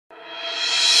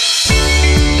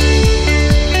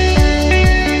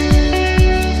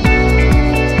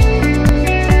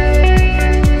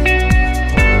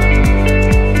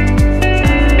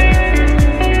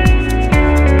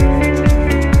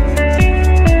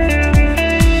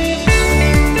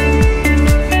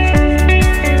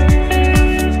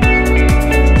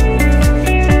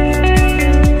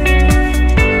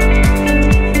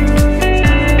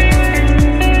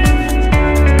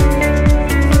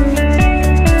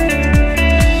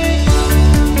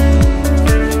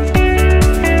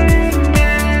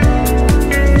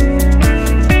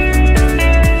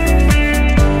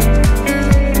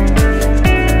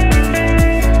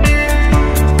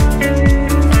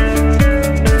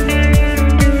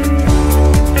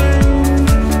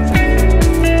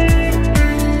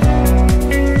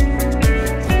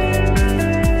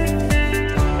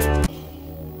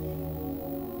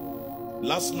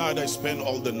Father, I spend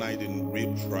all the night in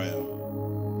real prayer.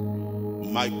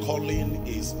 My calling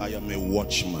is I am a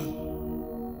watchman,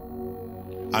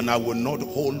 and I will not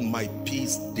hold my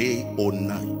peace day or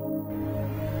night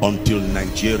until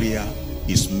Nigeria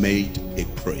is made a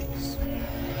praise.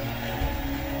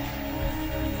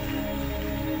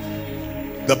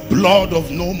 The blood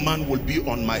of no man will be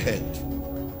on my head.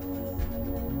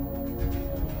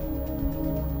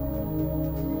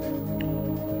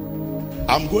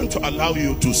 I'm going to allow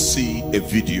you to see a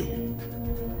video,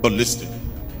 but listen.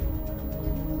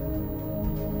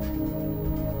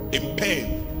 In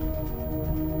pain,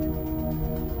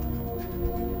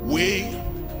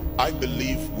 I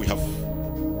believe we have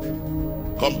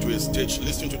come to a stage.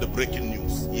 Listen to the breaking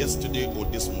news yesterday or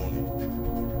this morning.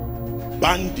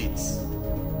 Bandits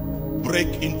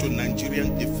break into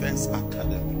Nigerian Defense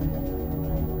Academy,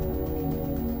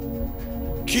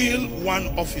 kill one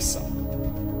officer,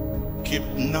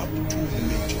 kidnap 2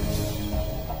 majors.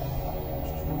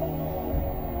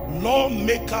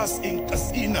 Lawmakers in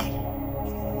Katsina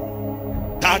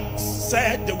that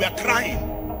said they were crying.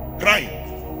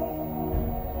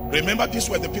 Remember, these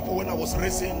were the people when I was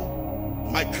raising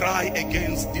my cry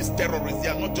against these terrorists. They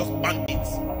are not just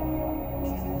bandits.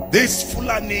 These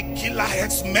Fulani killer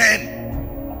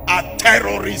headsmen are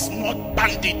terrorists, not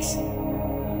bandits.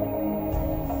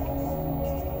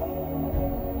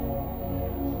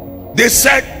 They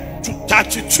said to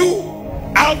 32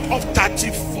 out of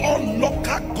 34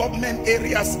 local government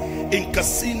areas in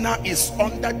Katsina is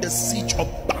under the siege of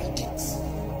bandits.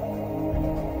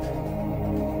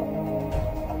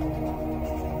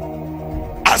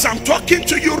 As I'm talking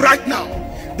to you right now,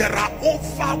 there are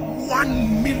over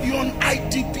 1 million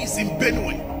IDPs in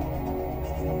Benue.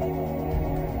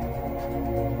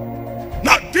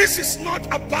 Now, this is not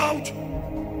about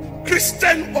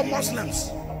Christian or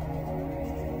Muslims.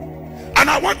 And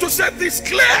I want to say this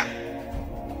clear.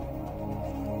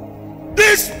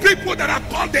 These people that are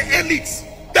called the elites,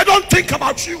 they don't think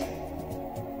about you.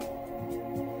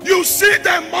 You see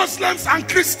them, Muslims and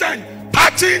Christians,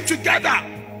 partying together,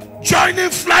 joining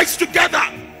flights together.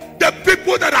 The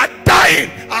people that are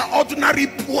dying are ordinary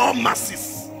poor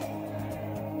masses.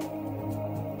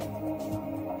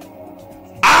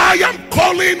 I am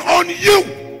calling on you.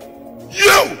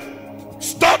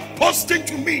 Stop posting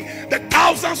to me the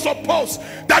thousands of posts.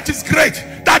 That is great.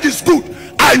 That is good.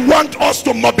 I want us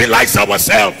to mobilize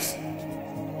ourselves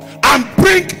and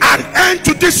bring an end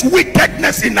to this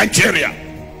wickedness in Nigeria.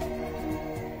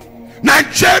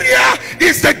 Nigeria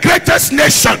is the greatest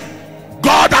nation.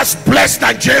 God has blessed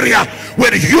Nigeria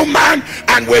with human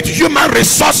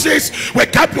resources,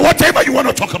 with whatever you want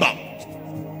to talk about.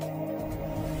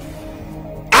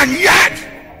 And yet,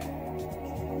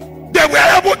 they were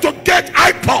able to get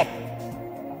IPOP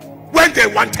when they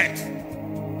wanted.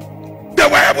 They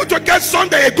were able to get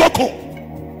Sunday Igoko.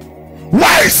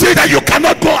 Why is it that you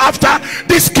cannot go after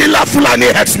this killer Fulani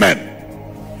headsmen?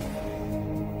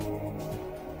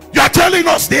 You are telling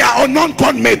us they are unknown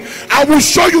gunmen. I will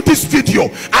show you this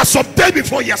video as of day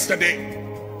before yesterday.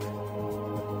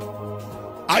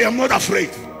 I am not afraid.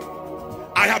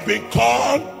 I have been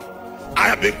called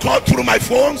through my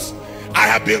phones. I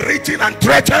have been written and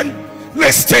threatened.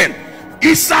 Listen,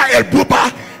 Isa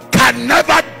El-Buba can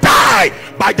never die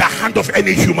by the hand of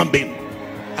any human being.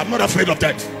 I'm not afraid of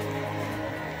that.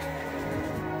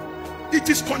 It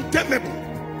is condemnable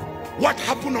what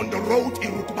happened on the road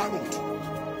in Rukuba Road.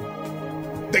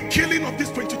 The killing of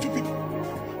these 22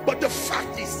 people. But the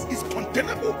fact is, it's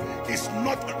condemnable. It's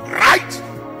not right.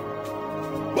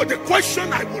 But the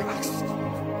question I will ask,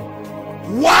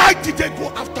 why did they go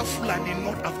after Fulani,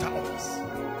 not after others?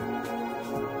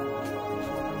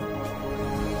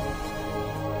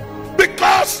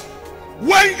 Because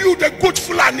when you, the good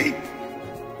Fulani,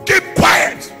 keep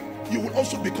quiet, you will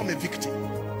also become a victim.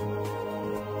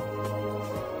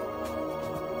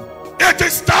 It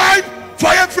is time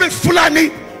for every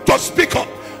Fulani to speak up.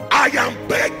 I am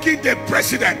begging the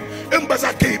president,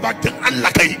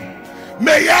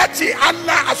 Mayati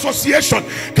Allah Association,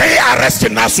 can arrest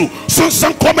Nasu?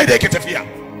 Sun come de ketefia.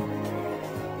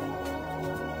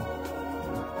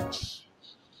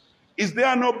 Is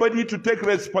there nobody to take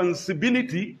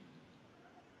responsibility?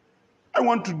 I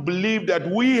want to believe that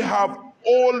we have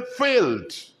all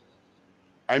failed.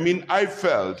 I mean, I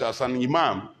failed as an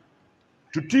imam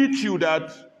to teach you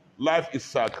that life is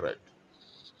sacred.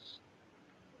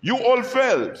 You all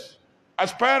failed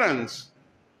as parents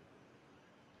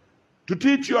to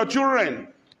teach your children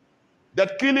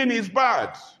that killing is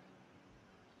bad.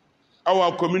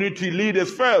 Our community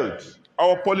leaders failed.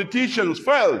 Our politicians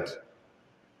failed.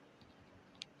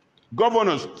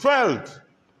 Governors failed.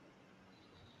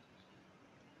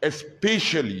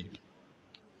 especially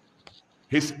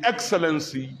His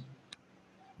Excellency,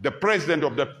 the President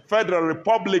of the Federal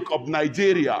Republic of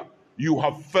Nigeria, you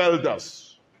have failed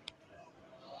us.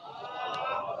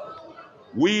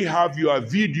 We have your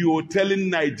video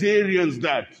telling Nigerians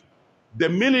that the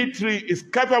military is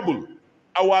capable.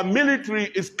 Our military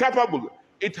is capable.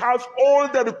 It has all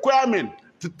the requirements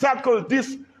to tackle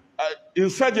this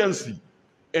insurgency.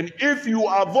 And if you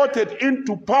are voted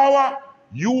into power,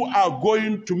 you are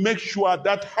going to make sure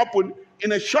that happens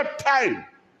in a short time.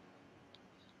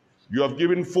 You have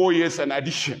given 4 years an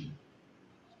addition.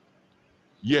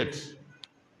 Yet,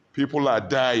 people are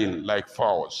dying like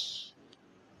fowls.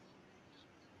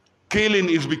 Killing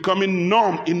is becoming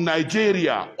norm in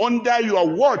Nigeria under your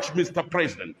watch, Mr.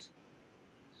 President.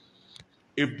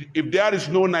 If there is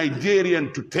no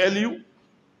Nigerian to tell you,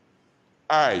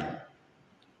 I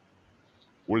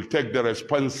will take the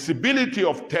responsibility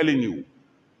of telling you,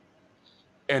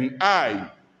 and I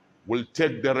will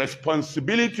take the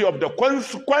responsibility of the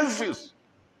consequences,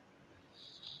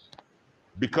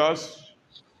 because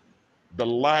the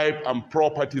life and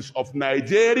properties of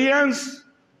Nigerians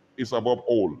is above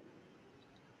all.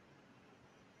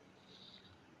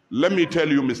 Let me tell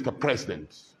you, Mr.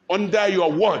 President, under your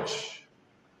watch,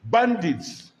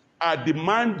 bandits are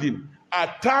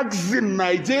taxing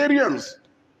Nigerians.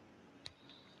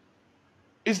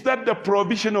 Is that the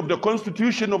provision of the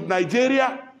Constitution of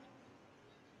Nigeria?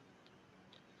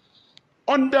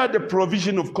 Under the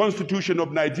provision of Constitution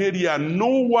of Nigeria, no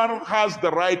one has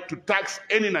the right to tax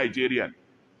any Nigerian,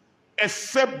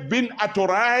 except being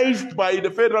authorized by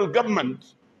the federal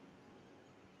government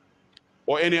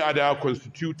or any other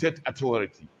constituted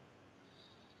authority.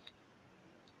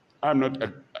 I'm not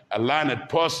a learned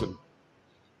person,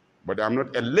 but I'm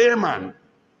not a layman.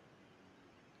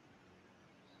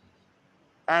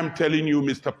 I'm telling you,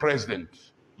 Mr. President,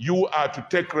 you are to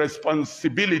take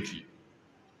responsibility.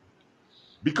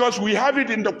 Because we have it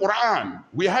in the Quran,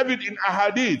 we have it in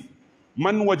Ahadith.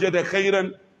 Man wajada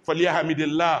khayran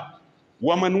falyahamidillah,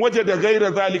 wa man wajada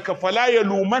ghayra dhalika fala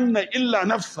yalumanna illa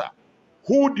nafsa.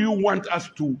 Who do you want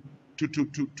us to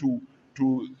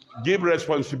give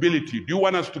responsibility? Do you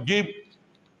want us to give?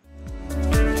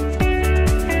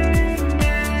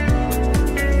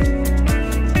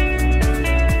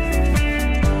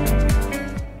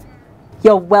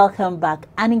 You're welcome back,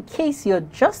 and in case you're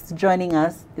just joining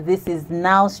us, this is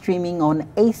now streaming on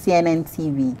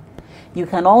ACNNTV. You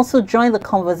can also join the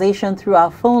conversation through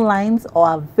our phone lines or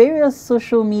our various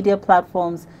social media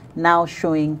platforms now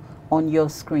showing on your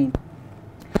screen.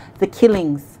 The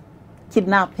killings,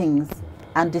 kidnappings,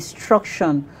 and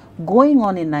destruction going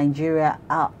on in Nigeria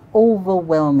are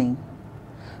overwhelming.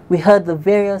 We heard the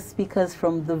various speakers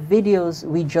from the videos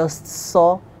we just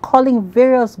saw calling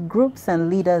various groups and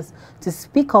leaders to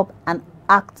speak up and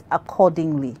act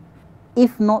accordingly.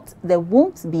 If not, there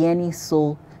won't be any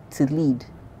soul to lead.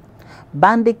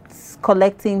 Bandits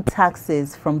collecting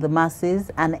taxes from the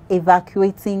masses and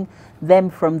evacuating them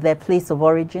from their place of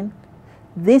origin.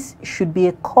 This should be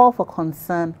a call for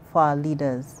concern for our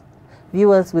leaders.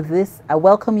 Viewers, with this, I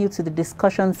welcome you to the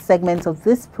discussion segment of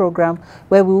this program,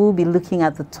 where we will be looking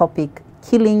at the topic,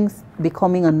 killings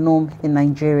becoming a norm in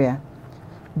Nigeria.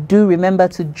 Do remember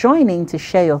to join in to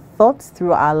share your thoughts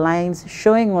through our lines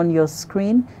showing on your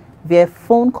screen via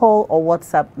phone call or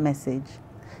WhatsApp message.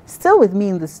 Still with me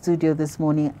in the studio this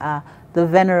morning are the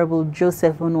Venerable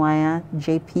Joseph Unwaya,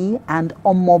 JP, and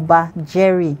Omoba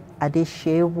Jerry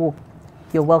Adeshewo.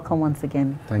 You're welcome once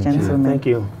again, gentlemen. Thank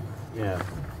you. Yeah.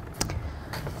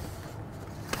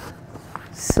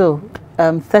 So,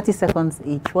 30 seconds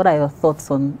each. What are your thoughts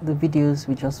on the videos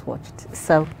we just watched?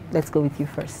 So, let's go with you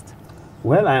first.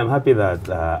 Well, I am happy that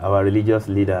our religious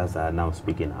leaders are now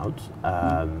speaking out.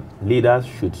 Leaders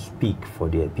should speak for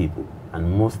their people,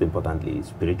 and most importantly,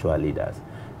 spiritual leaders.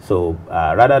 So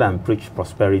rather than preach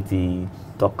prosperity,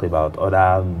 talk about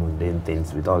other mundane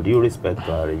things, with all due respect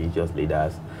to our religious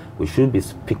leaders, we should be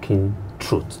speaking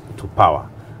truth to power.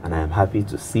 And I am happy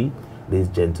to see these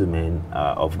gentlemen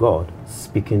of God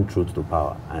speaking truth to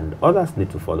power, and others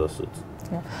need to follow suit.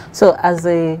 Yeah. So as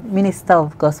a minister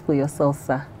of gospel yourself,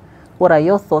 sir, what are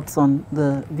your thoughts on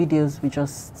the videos we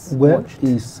just watched?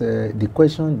 The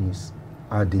question is,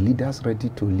 are the leaders ready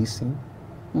to listen?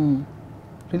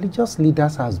 Religious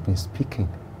leaders has been speaking.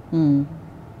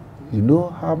 You know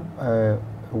how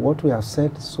what we have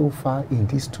said so far in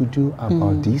this studio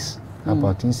about this,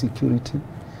 about insecurity.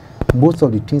 Most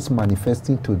of the things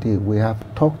manifesting today, we have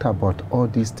talked about all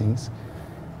these things.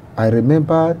 I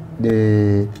remember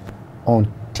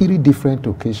on 3 different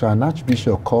occasions, an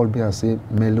archbishop called me and said,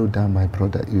 "Mellow down, my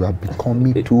brother. You are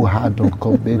becoming too hard on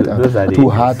government and too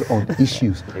hard on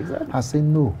issues." Exactly. I said,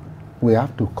 "No, we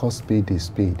have to call spade a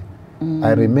spade."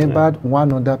 I remembered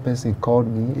one other person called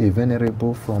me, a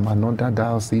venerable from another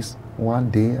diocese,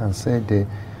 one day and said,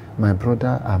 "My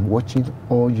brother, I'm watching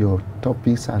all your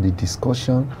topics and the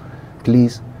discussion.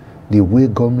 Please, the way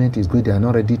government is going, they are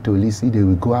not ready to listen. They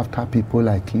will go after people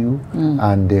like you.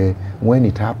 And when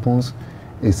it happens,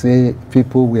 they say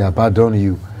people will abandon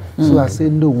you." So I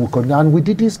said, "No, we can." And we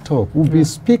didn't stop. We'll be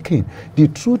speaking. The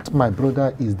truth, my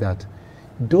brother, is that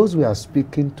those we are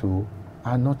speaking to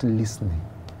are not listening.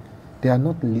 They are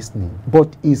not listening, but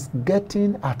it's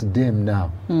getting at them now.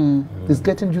 It's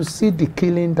getting, you see the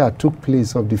killing that took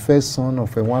place of the first son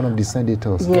of one of the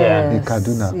senators in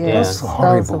Kaduna. Yes. That's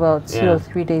horrible. That was about 2 or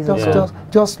 3 days ago.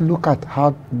 Just look at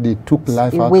how they took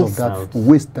life out of that,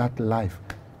 waste that life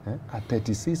at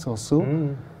 36 or so.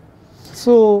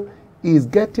 So it's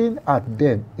getting at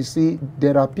them. You see,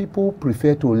 there are people who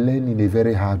prefer to learn in a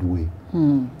very hard way.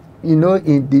 You know,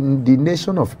 in the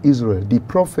nation of Israel, the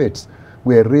prophets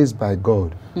were raised by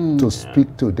God to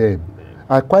speak to them.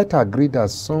 I quite agree that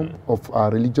some of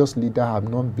our religious leaders have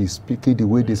not been speaking the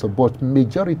way they should, but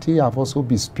majority have also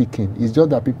been speaking. It's just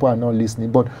that people are not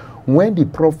listening. But when the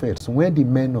prophets, when the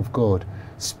men of God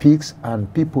speaks and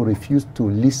people refuse to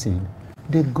listen,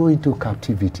 they go into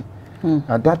captivity.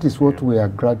 And that is what we are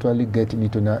gradually getting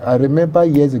into now. I remember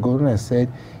years ago when I said,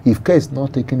 if care is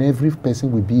not taken, every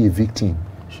person will be a victim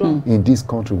in this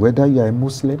country, whether you are a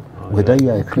Muslim, whether you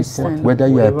are a Christian, whether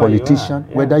you are a politician,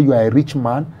 whether you are a rich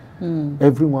man,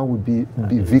 everyone will be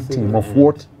victim of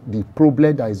what the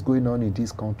problem that is going on in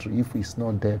this country if it's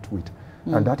not dealt with.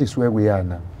 And that is where we are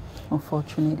now.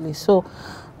 Unfortunately. So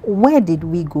where did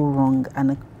we go wrong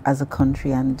as a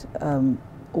country, and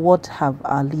what have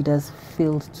our leaders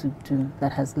failed to do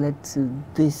that has led to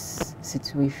this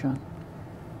situation?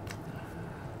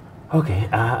 Okay,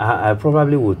 I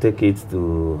probably will take it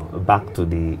back to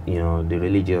the the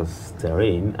religious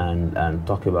terrain and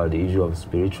talk about the issue of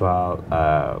spiritual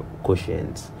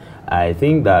quotient. I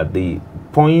think that the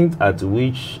point at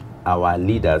which our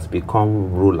leaders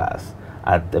become rulers,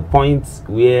 at the point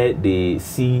where they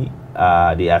see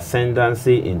the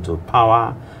ascendancy into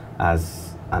power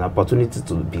as an opportunity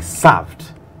to be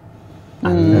served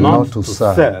and not to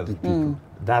serve the people.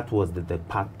 That was the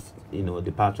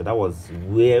departure. That was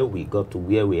where we got to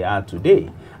where we are today.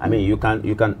 I mean, you can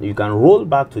roll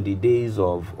back to the days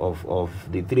of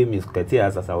the 3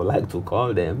 musketeers, as I would like to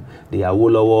call them, the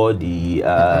Awolowo, the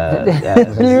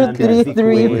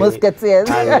three musketeers,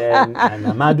 and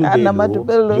Amadu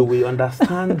Bello. You will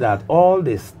understand that all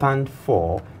they stand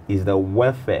for is the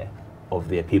welfare of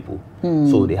their people.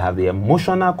 So they have the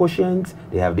emotional quotient,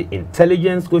 they have the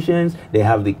intelligence quotient, they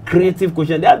have the creative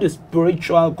quotient, they have the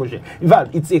spiritual quotient. In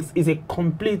fact, it's a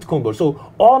complete combo. So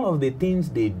all of the things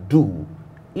they do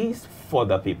is for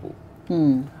the people.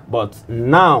 But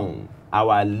now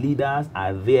our leaders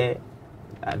are there.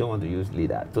 I don't want to use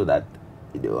leader so that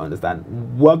they will understand.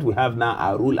 What we have now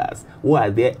are rulers who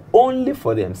are there only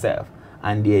for themselves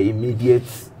and their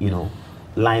immediate,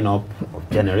 lineup of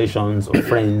generations of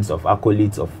friends, of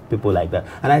acolytes, of people like that.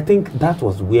 And I think that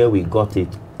was where we got it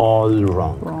all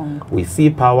wrong. We see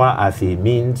power as a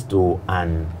means to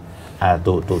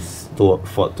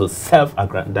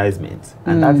self-aggrandizement,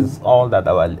 and that is all that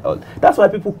that's why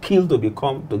people kill to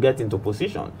get into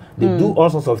position. They do all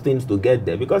sorts of things to get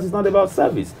there, because it's not about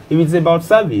service. If it's about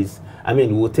service, I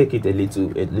mean, we'll take it a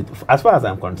little. As far as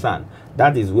I'm concerned,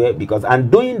 that is where, and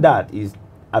doing that is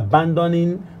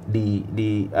abandoning the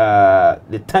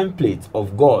template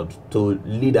of God to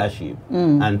leadership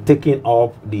and taking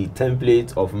up the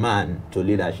template of man to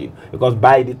leadership. Because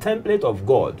by the template of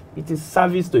God, it is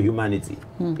service to humanity.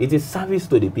 It is service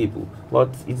to the people. But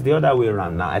it's the other way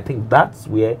around now. I think that's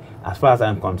where, as far as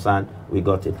I'm concerned, we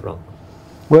got it wrong.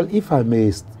 Well, if I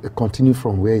may continue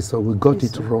from where so we got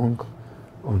it wrong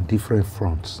on different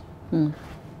fronts.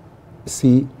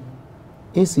 See,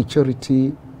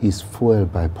 insecurity is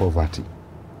fueled by poverty.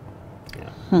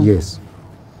 Yes,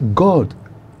 God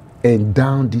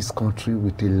endowed this country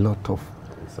with a lot of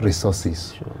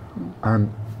resources,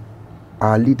 and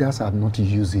our leaders have not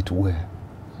used it well.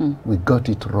 We got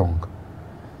it wrong.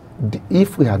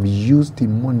 If we have used the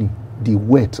money, the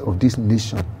wealth of this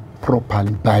nation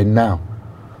properly, by now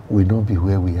we'll not be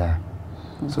where we are.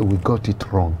 So we got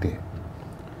it wrong there.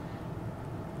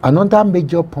 Another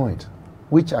major point,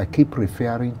 which I keep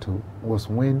referring to, was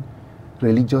when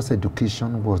religious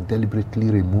education was deliberately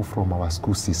removed from our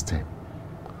school system.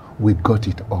 We got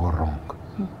it all wrong.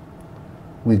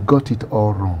 We got it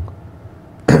all wrong.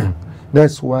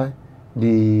 That's why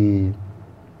the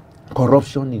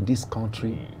corruption in this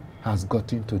country has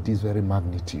gotten to this very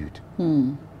magnitude.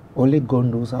 Only God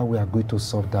knows how we are going to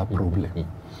solve that problem.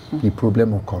 The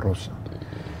problem of corruption.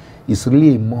 It's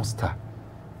really a monster,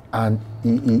 and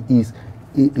it is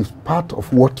part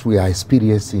of what we are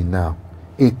experiencing now.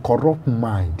 A corrupt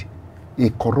mind, a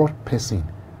corrupt person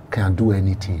can do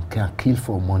anything, can kill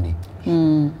for money,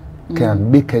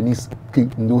 can make any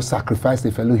sacrifice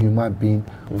a fellow human being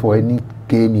for any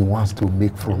gain he wants to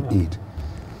make from it.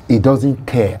 He doesn't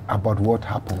care about what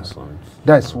happens.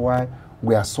 That's why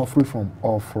we are suffering from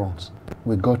all fronts.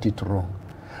 We got it wrong.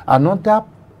 Another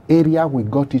area we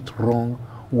got it wrong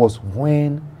was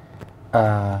when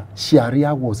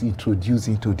Sharia was introduced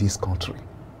into this country.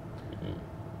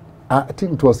 I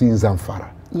think it was in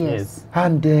Zamfara. Yes.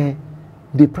 And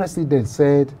the president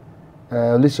said,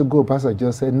 Olusegun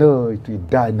Obasanjo said, no, it will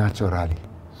die naturally.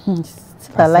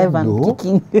 Still alive and no.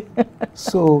 kicking.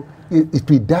 So it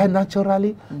will die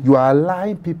naturally. You are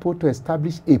allowing people to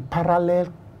establish a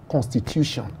parallel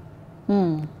constitution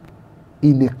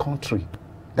in a country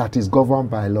that is governed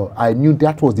by law. I knew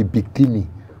that was the beginning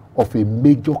of a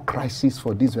major crisis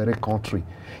for this very country.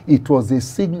 It was a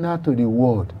signal to the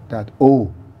world that,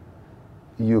 oh,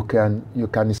 you can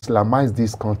Islamize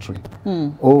this country.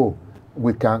 Oh,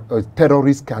 we can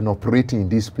terrorists can operate in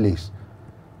this place.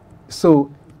 So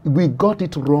we got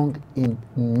it wrong in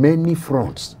many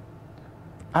fronts.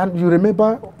 And you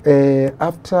remember,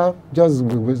 after just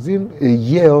within a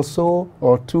year or so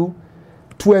or two,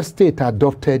 12 states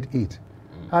adopted it.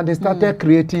 And they started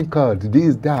creating cards,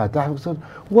 this, that. I was,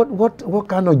 what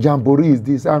kind of jamboree is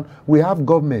this? And we have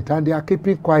government, and they are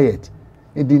keeping quiet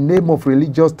in the name of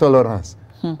religious tolerance.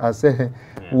 I say,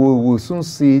 we'll soon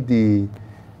see the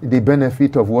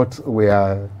benefit of what we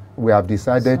have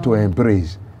decided to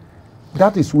embrace.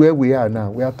 That is where we are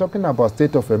now. We are talking about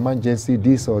state of emergency,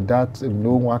 this or that.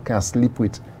 No one can sleep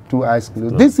with two eyes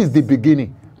closed. This is the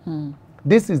beginning.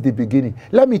 This is the beginning.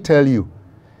 Let me tell you,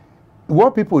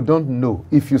 what people don't know,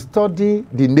 if you study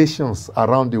the nations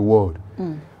around the world,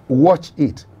 watch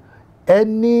it.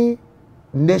 Any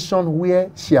nation where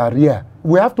Sharia,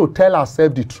 we have to tell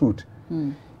ourselves the truth,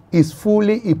 is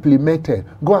fully implemented.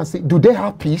 Go and see, do they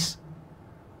have peace?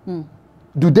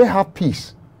 Do they have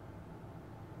peace?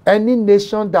 Any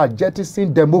nation that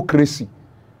jettisons democracy,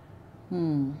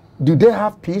 do they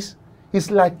have peace? It's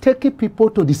like taking people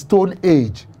to the Stone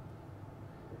Age.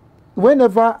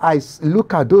 Whenever I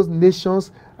look at those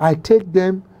nations, I take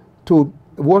them to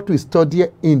what we study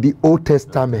in the Old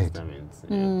Testament.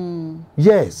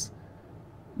 Yes.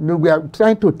 No, we are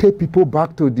trying to take people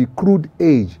back to the crude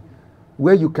age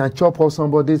where you can chop off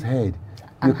somebody's head.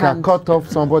 You can cut off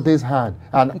somebody's hand.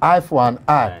 An eye for an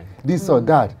eye. This or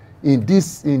that. In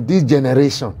this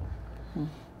generation.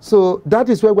 So that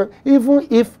is where even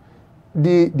if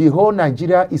the whole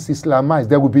Nigeria is Islamized,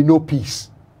 there will be no peace.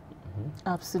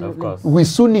 Absolutely. Of course. We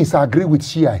Sunnis agree with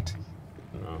Shiite.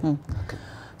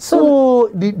 So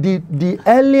the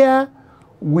earlier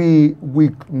we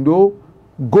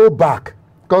go back,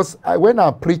 because when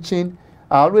I'm preaching,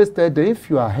 I always tell them, if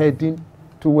you are heading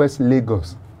towards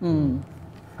Lagos and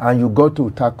you go to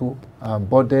Utako and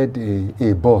boarded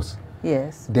a bus,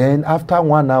 yes. Then after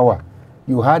 1 hour,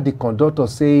 you heard the conductor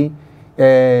saying,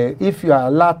 if you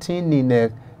are Latin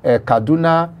in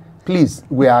Kaduna, please,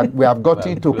 we have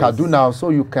gotten to Kaduna, so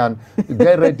you can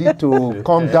get ready to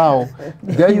come down.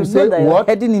 Then you say, what?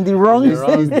 Heading in the wrong.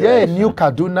 Is there a new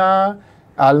Kaduna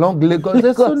along Lagos?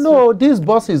 They say, no, this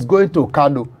bus is going to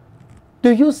Kano. Do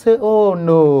you say, oh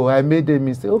no, I made a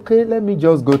mistake? Okay, let me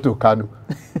just go to Kano.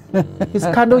 Is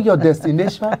Kano your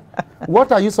destination?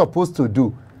 What are you supposed to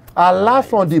do? Alight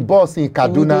from the bus in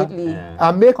Kaduna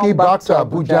and make it back to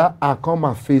Abuja and come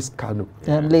and face Kano.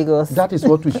 Lagos. That is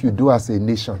what we should do as a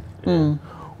nation.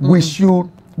 We should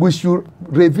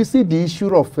revisit the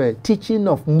issue of teaching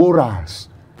of morals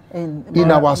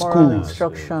in our schools.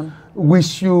 Instruction. We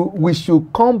should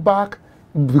come back,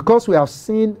 because we have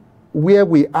seen where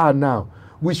we are now.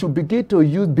 We should begin to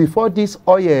use before this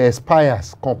oil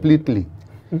expires completely.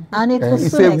 And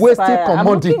it's a wasted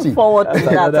commodity. I'm looking forward to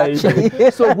that,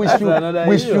 actually. So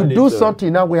we should do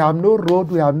something now. We have no road,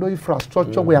 we have no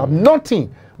infrastructure, we have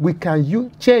nothing. We can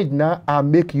change now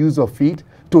and make use of it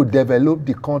to develop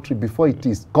the country before it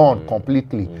is gone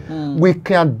completely. We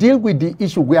can deal with the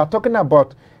issue. We are talking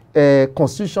about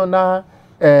constitutional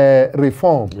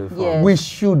reform. Yes. We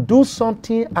should do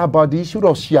something about the issue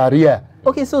of Sharia.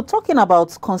 Okay, so talking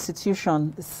about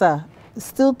constitution, sir,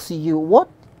 still to you, what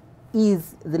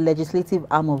is the legislative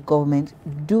arm of government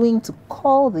doing to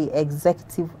call the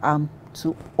executive arm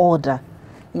to order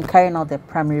in carrying out their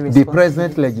primary The responsibilities?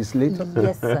 present legislator?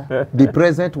 Yes, sir. The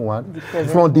present one?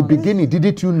 From the beginning,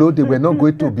 didn't you know they were not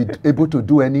going to be able to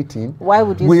do anything? Why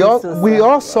would you we say all, so, We sir?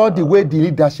 all saw the way the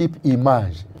leadership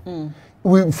emerged.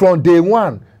 From day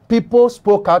one, people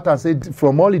spoke out and said,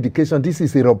 from all indication, this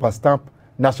is a rubber stamp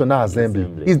National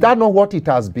Assembly. Is that not what it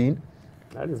has been?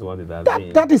 That is what it has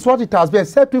been. That is what it has been,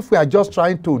 except if we are just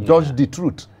trying to judge the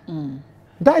truth.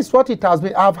 That is what it has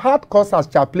been. I've had cause as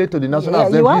chaplain to the National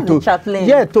Assembly you are the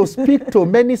chaplain. to speak to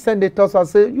many senators and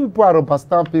say, you people are rubber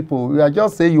stamp people. You are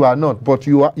just saying you are not, but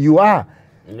you are. You are.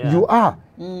 Yeah. You are.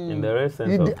 In the real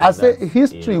sense of I say that,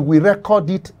 history will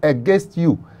record it against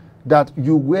you that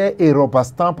you were a rubber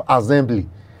stamp assembly.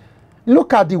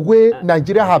 Look at the way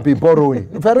Nigeria have been borrowing.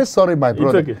 Very sorry, my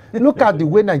brother. Okay. Look at the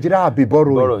way Nigeria have been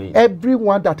borrowing.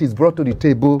 Everyone that is brought to the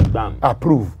table,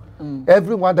 approve.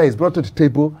 Everyone that is brought to the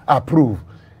table, approve.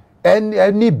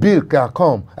 Any bill can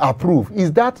come, approve.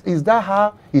 Is that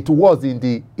how it was in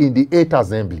the 8th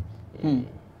Assembly? In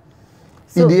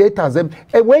the 8th Assembly.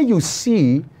 And when you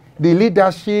see the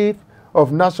leadership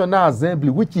of National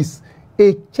Assembly, which is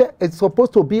it's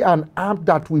supposed to be an arm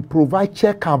that will provide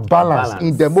check and balance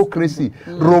in democracy,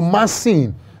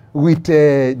 romancing with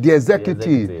the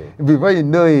executive. Before you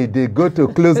know it, they go to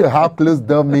have closed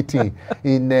door meeting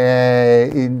in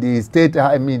the state,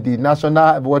 I mean the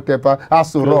national whatever,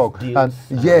 Aso Rock. And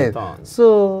yes,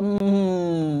 so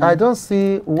I don't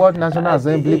see what National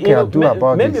Assembly can do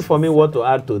about this. Maybe for me, what to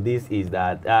add to this is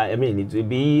that I mean it will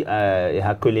be a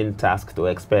Herculean task to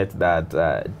expect that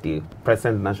the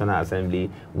present National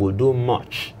Assembly will do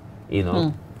much, you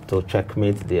know, to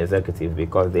checkmate the executive,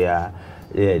 because they are.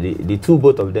 The two,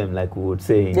 both of them, like we would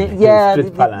say in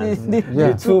street parlance,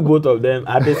 the two, both of them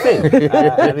are the same.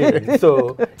 I mean,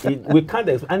 so we can't,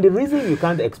 and the reason you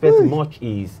can't expect much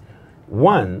is,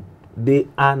 one, they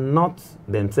are not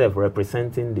themselves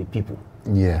representing the people.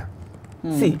 Yeah.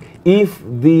 See, if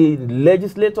the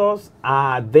legislators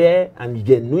are there and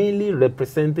genuinely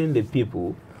representing the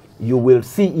people, you will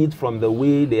see it from the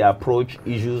way they approach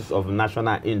issues of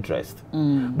national interest.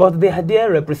 But they are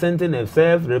there representing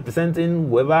themselves, representing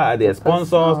whoever are their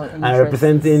sponsors, and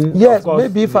representing, yes, of course,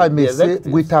 maybe if I may say,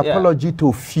 with apology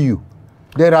to few,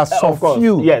 there are some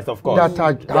few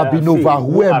that have been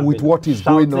overwhelmed with what is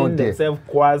going on there,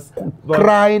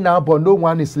 crying out, but no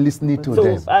one is listening to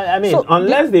them. I mean,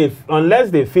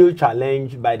 unless they feel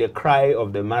challenged by the cry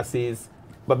of the masses.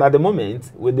 But at the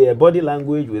moment, with their body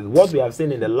language, with what we have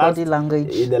seen in the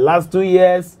last 2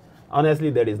 years,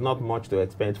 honestly, there is not much to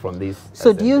expect from this.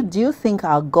 So do you think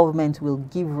our government will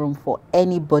give room for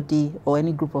anybody or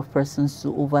any group of persons to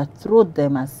overthrow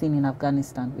them as seen in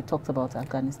Afghanistan? We talked about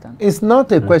Afghanistan. It's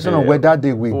not a question of whether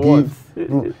they will give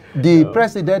room. The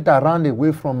president that ran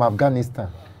away from Afghanistan,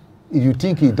 you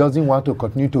think he doesn't want to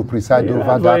continue to preside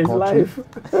over that country?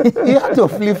 He had to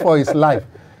flee for his life.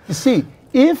 You see,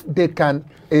 if they can,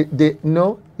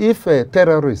 if a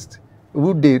terrorist,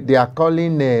 who they are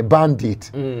calling a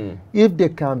bandit, if they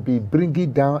can be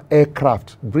bringing down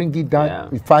aircraft, bringing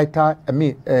down fighter,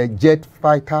 jet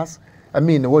fighters,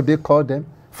 what they call them,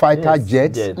 fighter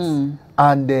jets.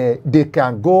 And they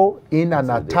can go in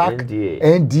and attack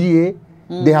NDA.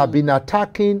 They have been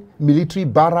attacking military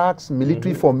barracks,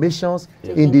 military formations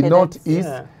in the northeast.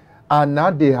 And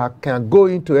now they can go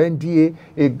into NDA.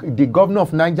 The governor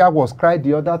of Niger was cried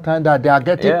the other time that they are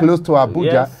getting close to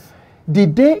Abuja. The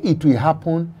day it will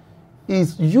happen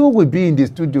is you will be in the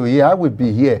studio here, I will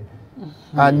be here.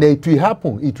 And it will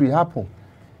happen, it will happen.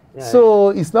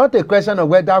 So it's not a question of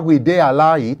whether will they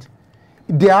allow it.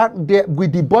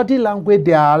 With the body language,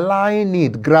 they are allowing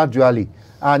it gradually.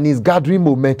 And it's gathering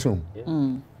momentum.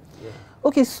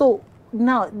 Okay, so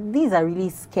now these are really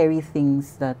scary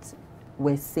things that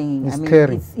we're saying. It's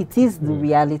scary. It is the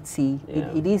reality.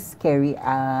 It is scary.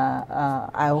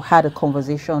 I had a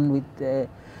conversation with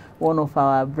one of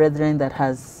our brethren that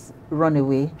has run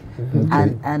away,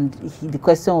 and the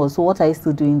question was, so what are you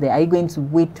still doing there? Are you going to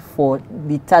wait for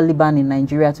the Taliban in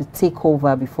Nigeria to take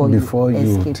over before you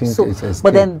escape?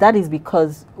 But then that is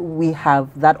because we have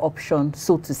that option,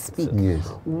 so to speak.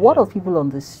 What of people on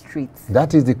the streets?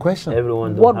 That is the question.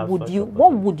 What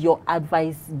would your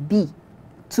advice be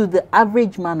to the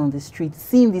average man on the street,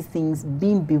 seeing these things,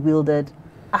 being bewildered?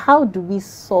 How do we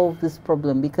solve this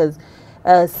problem? Because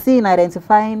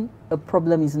identifying a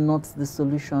problem is not the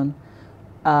solution.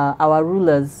 Our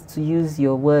rulers, to use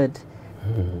your word,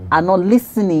 are not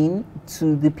listening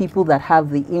to the people that have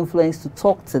the influence to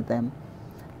talk to them.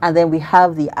 And then we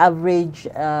have the average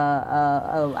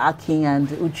Akin and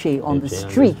Uche on the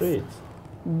streets.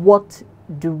 What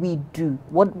do we do?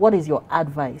 What is your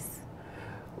advice?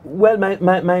 Well,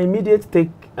 my immediate take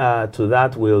to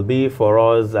that will be for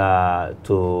us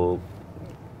to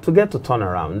get to turn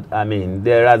around. I mean,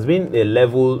 there has been a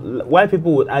level why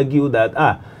people would argue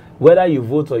that whether you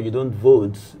vote or you don't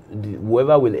vote,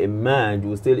 whoever will emerge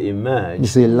will still emerge.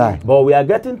 It's a lie. But we are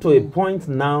getting to a point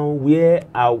now where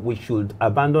we should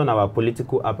abandon our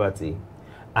political apathy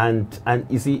and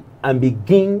you see, and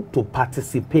begin to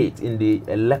participate in the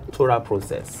electoral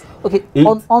process. Okay,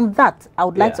 on that, I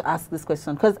would like to ask this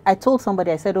question, because I told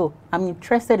somebody, I said, oh, I'm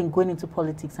interested in going into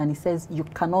politics, and he says, you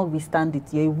cannot withstand it.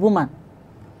 You're a woman.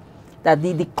 That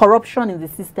the corruption in the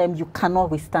system, you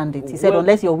cannot withstand it. He said,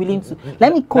 unless you're willing to,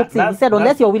 let me quote him, he said,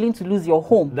 unless you're willing to lose your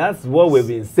home. That's what we've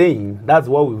been saying. That's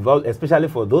what we've, especially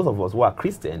for those of us who are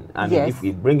Christian. I mean, if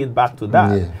we bring it back to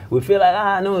that, we feel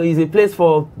like, no, it's a place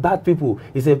for bad people.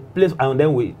 It's a place, and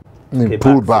then we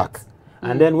pull back.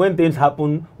 And then when things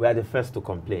happen, we are the first to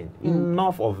complain.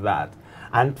 Enough of that.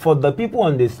 And for the people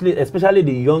on the street, especially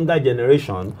the younger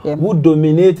generation, who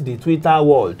dominate the Twitter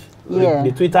world,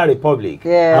 the Twitter republic,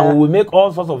 and we will make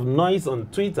all sorts of noise on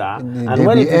Twitter. And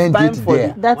when it is time for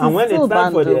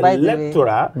the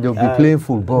electoral, they'll be playing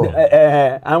football.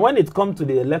 And when it comes to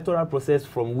the electoral process,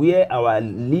 from where our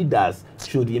leaders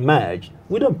should emerge,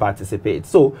 we don't participate.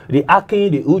 So the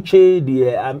Akin, the Uche,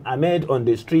 the Ahmed on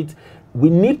the street, we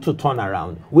need to turn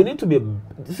around. We need to be,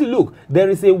 see, look, there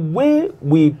is a way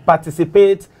we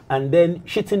participate and then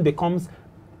cheating becomes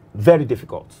very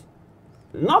difficult.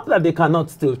 Not that they cannot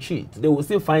still cheat. They will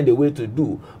still find a way to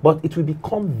do, but it will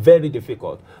become very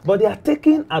difficult. But they are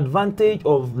taking advantage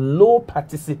of low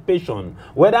participation,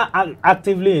 whether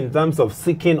actively in terms of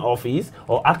seeking office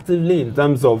or actively in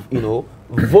terms of,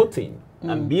 voting.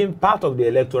 And being part of the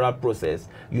electoral process.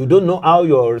 You don't know how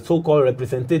your so-called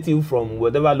representative from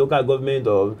whatever local government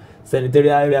or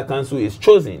senatorial area council is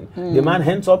chosen. The man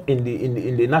ends up in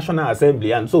the National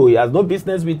Assembly, and so he has no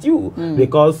business with you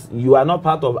because you are not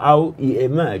part of how he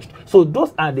emerged. So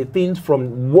those are the things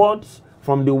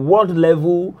from the world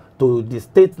level to the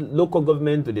state, local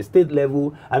government, to the state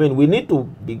level. I mean, we need to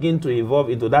begin to evolve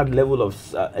into that level of,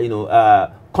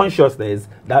 consciousness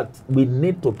that we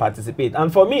need to participate.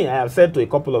 And for me, I have said to a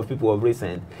couple of people of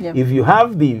recent, if you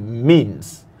have the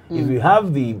means, if you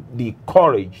have the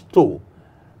courage to,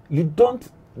 you don't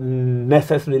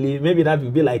necessarily, maybe that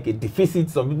will be like a deficit.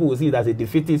 Some people will see it as a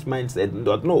defeatist mindset.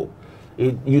 But no,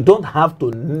 you don't have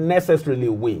to necessarily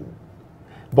win,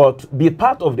 but be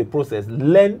part of the process.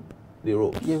 Learn the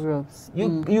ropes. The ropes. You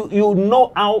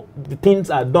know how the things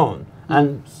are done,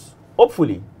 and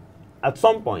hopefully, at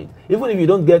some point, even if you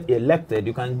don't get elected,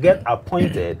 you can get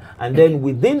appointed, and then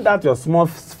within that your small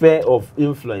sphere of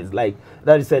influence, like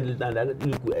that is said,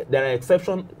 there are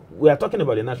exceptions. We are talking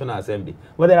about the National Assembly,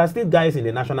 but there are still guys in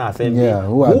the National Assembly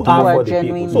who are for the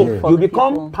people. So you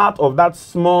become part of that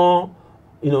small,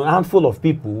 handful of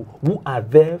people who are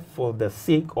there for the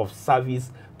sake of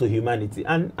service to humanity,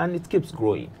 and it keeps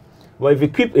growing. But if you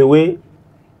keep away,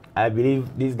 I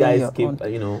believe these guys keep,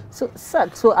 So, sir,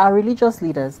 so our religious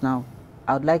leaders now,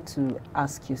 I would like to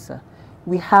ask you, sir.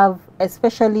 We have,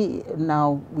 especially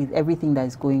now with everything that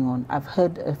is going on, I've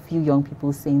heard a few young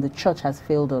people saying the church has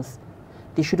failed us.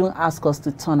 They shouldn't ask us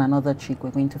to turn another cheek.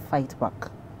 We're going to fight back.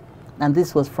 And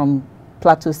this was from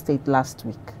Plateau State last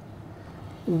week.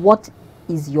 What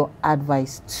is your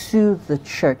advice to the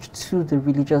church, to the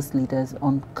religious leaders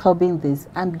on curbing this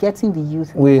and getting the youth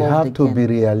involved We have again? to be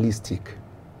realistic.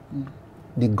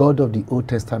 The God of the Old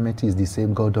Testament is the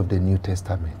same God of the New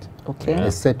Testament. Okay.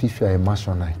 Except if you are a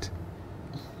Mashonite.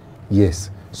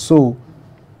 Yes. So,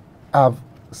 I've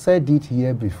said it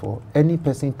here before. Any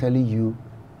person telling you,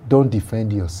 don't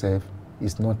defend yourself,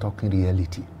 is not talking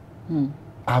reality.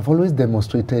 I've always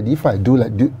demonstrated, if I do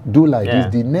like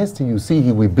this, the next thing you see,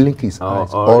 he will blink his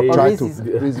eyes or try to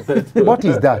raise it. What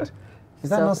is that? Is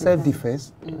that not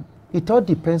self-defense? It all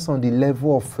depends on the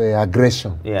level of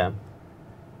aggression.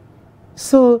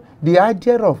 So the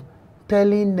idea of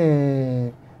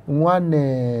telling one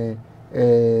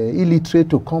illiterate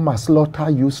to come and slaughter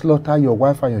your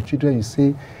wife and your children, you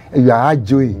say you are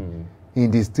joy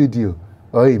in the studio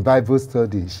or in Bible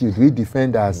study, should we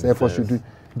defend ourselves or should we?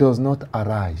 Does not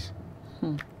arise.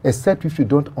 Except if you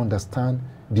don't understand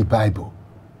the Bible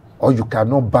or you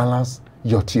cannot balance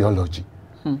your theology.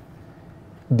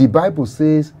 The Bible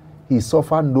says he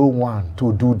suffered no one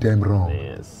to do them wrong.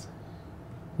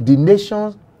 The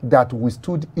nations that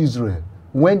withstood Israel,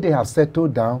 when they have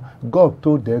settled down, God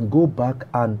told them, go back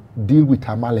and deal with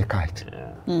Amalekite.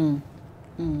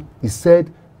 He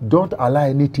said, don't allow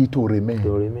anything to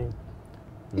remain.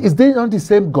 Is they not the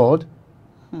same God?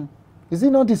 Is it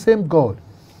not the same God?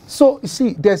 So, you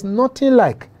see, there's nothing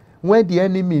like when the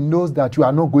enemy knows that you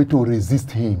are not going to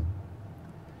resist him.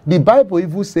 The Bible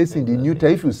even says in the New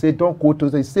Testament, if you say, don't quote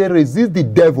us, it says, resist the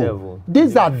devil.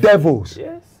 These are devils.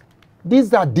 Yes.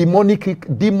 These are demonic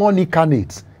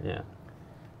incarnates. Yeah.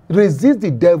 Resist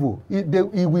the devil. He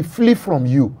will flee from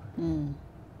you.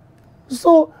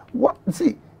 So,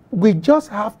 see, we just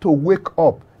have to wake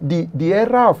up. The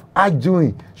era of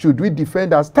arguing, should we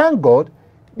defend us? Thank God,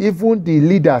 even the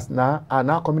leaders now are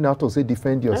now coming out to say,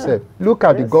 defend yourself. Look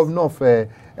at the governor of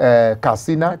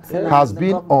Katsina has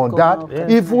been on that.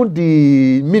 Even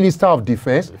the Minister of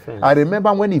Defense. I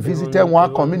remember when he visited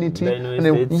one community,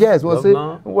 and was saying,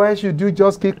 why should you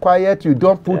just keep quiet? You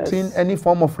don't put in any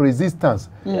form of resistance.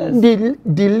 The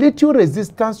little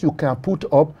resistance you can put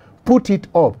it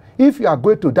up. If you are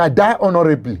going to die, die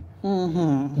honorably,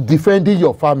 defending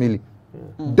your family.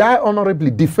 Die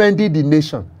honorably, defending the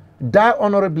nation. Die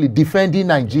honorably, defending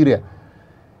Nigeria.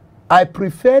 I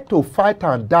prefer to fight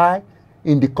and die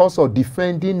in the cause of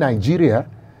defending Nigeria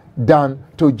than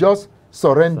to just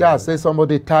surrender and say,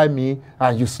 somebody tie me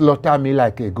and you slaughter me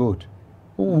like a goat.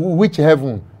 Which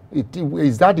heaven?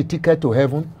 Is that the ticket to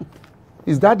heaven?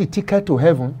 Is that the ticket to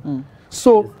heaven?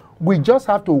 So we just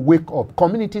have to wake up.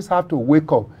 Communities have to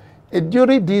wake up.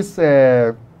 During this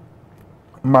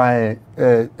my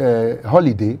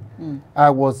holiday, I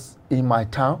was in my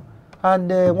town,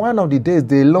 and one of the days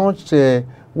they launched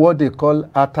what they call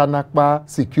Atanakpa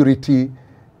security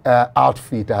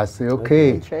outfit. I say, okay.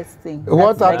 Interesting.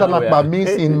 What Atanakpa means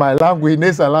in my language,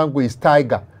 Nesa language, is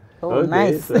tiger. Oh,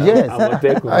 nice. Yes.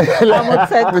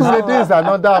 Amoteku. We say this is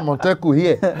another Amoteku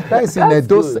here. That is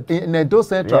in Edo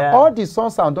Central. Yeah. All the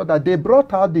sons and daughters, they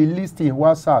brought out the list in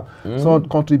WhatsApp. So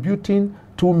contributing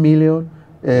 2 million,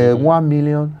 1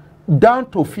 million, down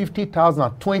to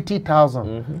 50,000,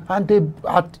 20,000. And they,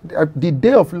 at the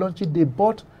day of launching, they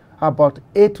bought about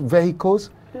 8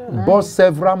 vehicles, bought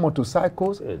several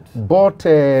motorcycles, bought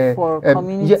for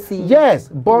community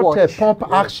bought pump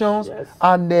actions,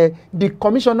 and the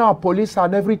commissioner of police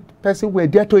and every person were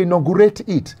there to inaugurate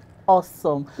it.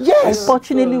 Awesome. Yes.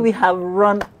 Unfortunately, we have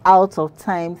run out of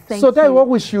time. Thank you. That's what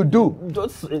we should do.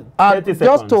 Just 30 And seconds.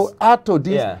 just to add to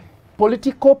this,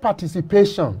 political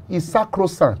participation is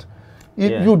sacrosanct.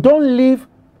 You don't leave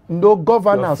no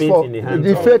governance for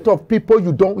the fate of people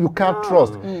you can't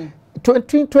trust.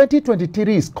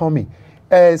 2023 is coming.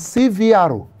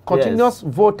 CVRO, continuous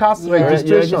voters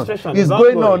registration, is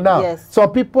going on now. Yes. So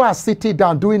people are sitting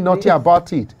down doing nothing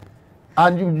about it.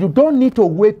 And you don't need to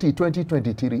wait till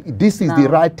 2023. This is the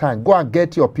right time. Go and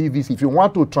get your PVC. If you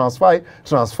want to transfer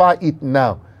it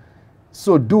now.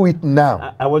 So do it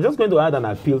now. I was just going to add an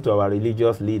appeal to our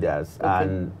religious leaders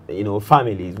and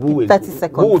families who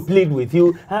will plead with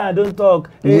you. Don't talk.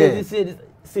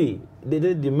 See,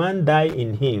 the man died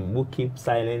in him who keeps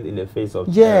silent in the face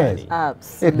of tyranny.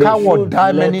 Absolutely. A coward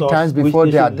died many times before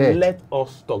they are dead. Let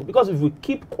us talk, because if we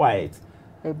keep quiet,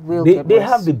 they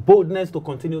have the boldness to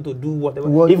continue to do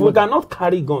whatever. If we cannot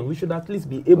carry gun, we should at least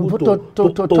be able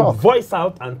to voice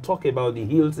out and talk about the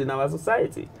ills in our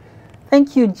society.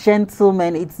 Thank you,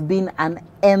 gentlemen. It's been an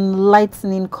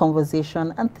enlightening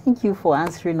conversation, and thank you for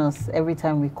answering us every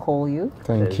time we call you.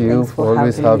 Thank you for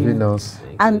always having us.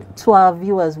 And to our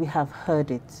viewers, we have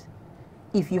heard it.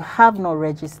 If you have not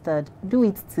registered, do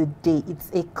it today.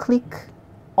 It's a click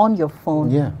on your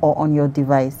phone or on your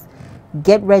device.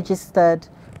 Get registered,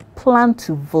 plan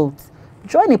to vote.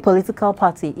 Join a political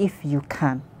party if you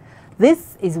can.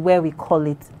 This is where we call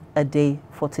it a day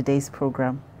for today's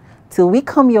program. Till we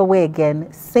come your way again,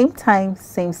 same time,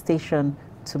 same station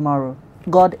tomorrow.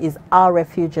 God is our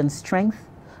refuge and strength,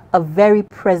 a very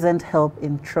present help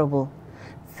in trouble.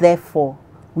 Therefore,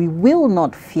 we will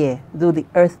not fear, though the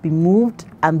earth be moved,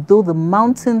 and though the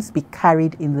mountains be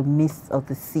carried in the midst of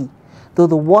the sea, though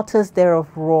the waters thereof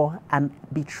roar and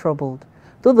be troubled,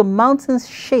 though the mountains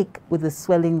shake with the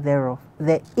swelling thereof.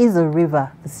 There is a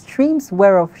river, the streams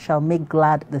whereof shall make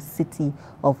glad the city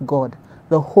of God.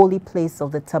 The holy place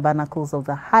of the tabernacles of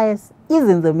the highest is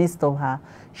in the midst of her.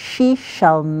 She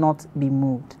shall not be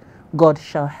moved. God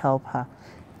shall help her.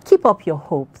 Keep up your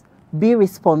hopes. Be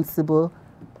responsible.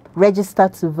 Register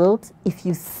to vote. If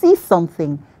you see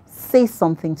something, say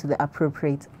something to the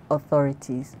appropriate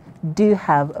authorities. Do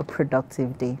have a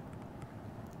productive day.